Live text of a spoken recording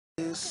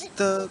is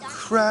the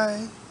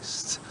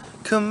Christ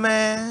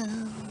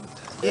command.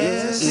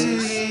 Yes,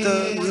 is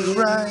the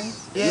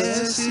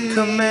Christ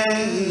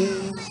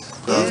command.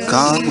 Love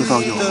God with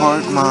all your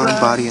heart, mind,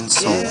 body, and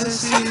soul,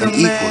 and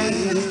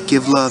equally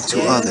give love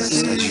to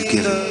others as you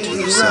give it to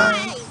yourself.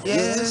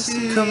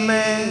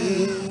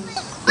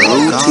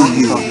 Woe to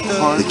you,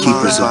 the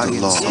keepers of the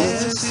law,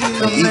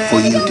 for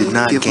you did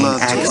not gain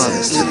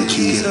access to the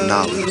keys of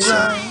knowledge,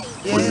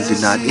 for you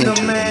did not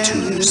enter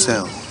into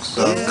yourselves.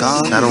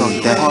 Not only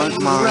that,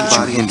 but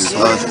you hindered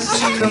others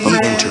from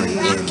entering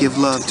in. Give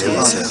love to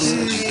others as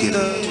you give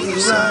it to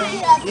yourself.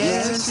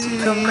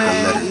 The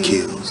letter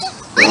kills.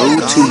 Woe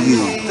to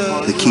you,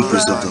 the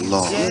keepers of the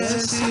law,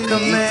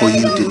 for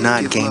you did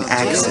not gain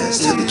access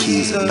to the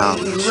keys of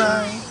knowledge,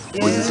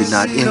 for you did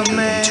not enter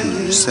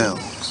into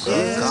yourselves.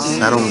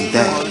 Not only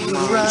that,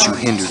 but you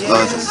hindered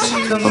others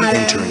from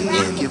entering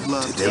in to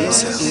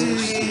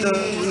themselves.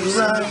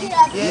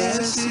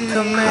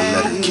 The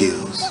letter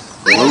kills.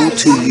 Woe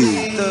to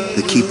you,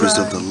 the keepers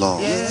of the law,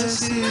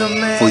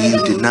 for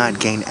you did not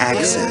gain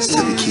access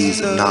to the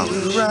keys of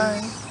knowledge,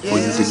 for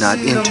you did not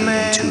enter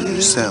into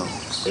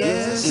yourselves.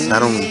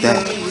 Not only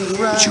that,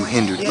 but you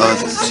hindered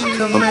others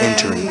from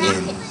entering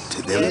in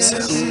to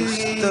themselves.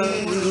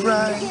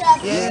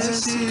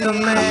 The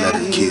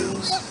letter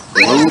kills.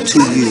 Woe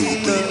to you,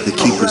 the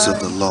keepers of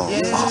the law,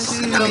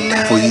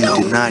 for you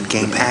did not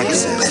gain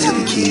access to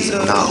the keys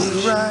of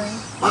knowledge,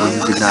 for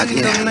you did not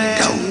enter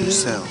into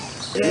yourselves.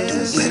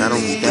 Not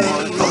only that,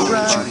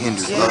 but you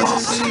hindered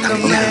others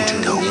from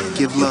entering in.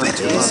 Give love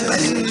to others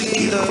as you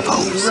give to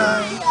foes.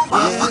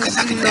 Motherfucker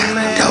knocking down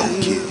the door.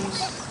 Kills.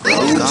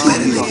 Woe to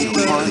you,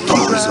 the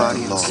keepers of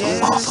the law,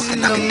 motherfucker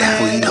knocking down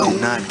the door.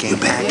 You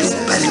better do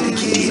better than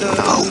you did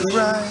before.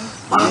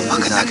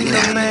 Motherfucker knocking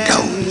down the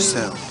door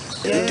yourself.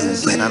 You do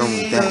better. Not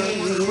only that,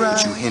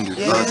 but you hindered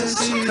others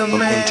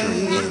from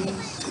entering in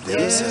to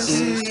themselves.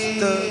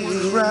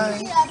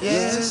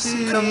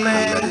 The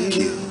letter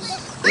kills.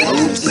 You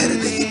do better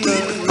than you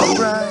did before.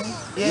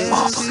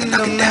 Motherfucker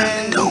knocking down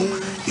the door.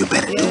 You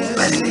better do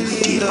better than you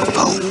did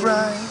before.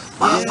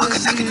 Motherfucker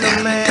knocking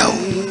down the door.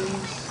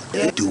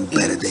 You do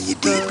better than you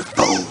did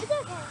before.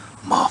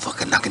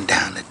 Motherfucker knocking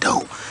down the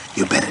door.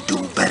 You better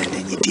do better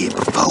than you did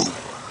before.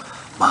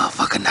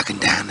 Motherfucker knocking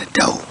down the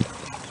door.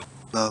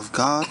 Love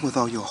God with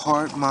all your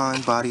heart,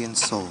 mind, body, and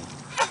soul,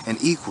 and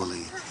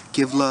equally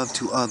give love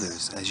to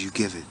others as you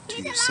give it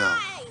to yourself.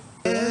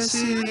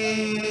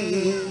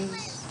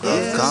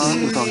 Love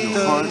God with all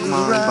your heart,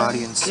 mind,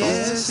 body, and soul,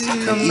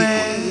 and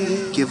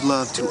equally give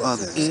love to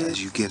others as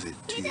you give it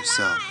to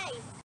yourself.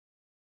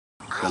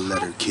 The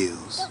letter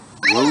kills.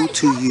 Woe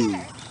to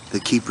you, the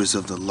keepers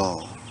of the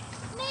law,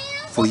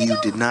 for you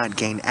did not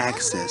gain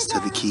access to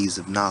the keys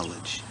of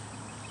knowledge,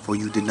 for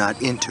you did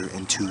not enter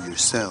into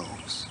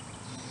yourselves.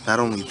 Not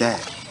only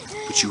that,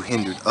 but you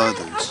hindered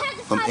others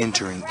from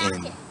entering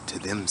in to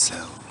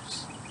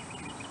themselves.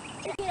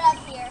 Get up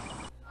here.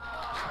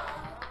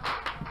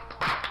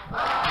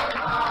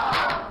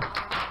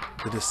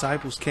 The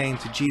disciples came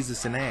to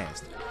Jesus and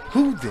asked,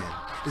 "Who then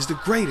is the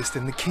greatest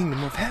in the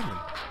kingdom of heaven?"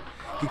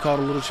 He called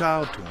a little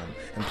child to him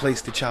and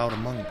placed the child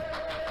among them.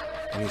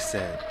 And he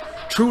said,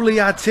 "Truly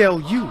I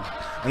tell you,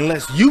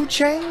 unless you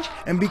change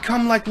and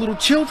become like little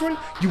children,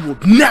 you will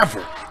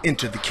never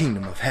enter the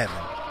kingdom of heaven."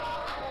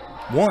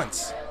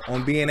 Once,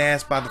 on being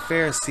asked by the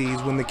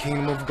Pharisees when the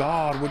kingdom of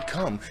God would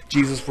come,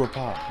 Jesus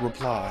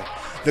replied,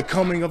 "The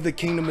coming of the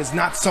kingdom is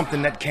not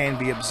something that can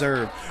be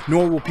observed,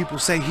 nor will people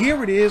say,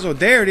 'Here it is,' or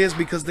 'There it is,'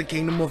 because the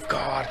kingdom of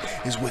God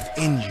is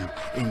within you,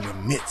 in your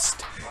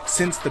midst.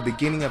 Since the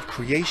beginning of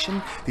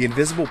creation, the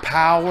invisible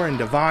power and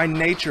divine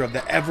nature of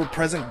the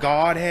ever-present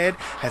Godhead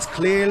has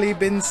clearly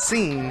been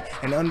seen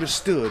and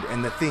understood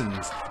in the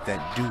things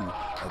that do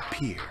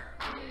appear.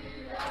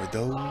 For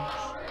those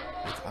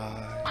with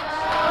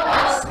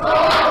eyes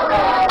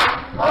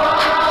see."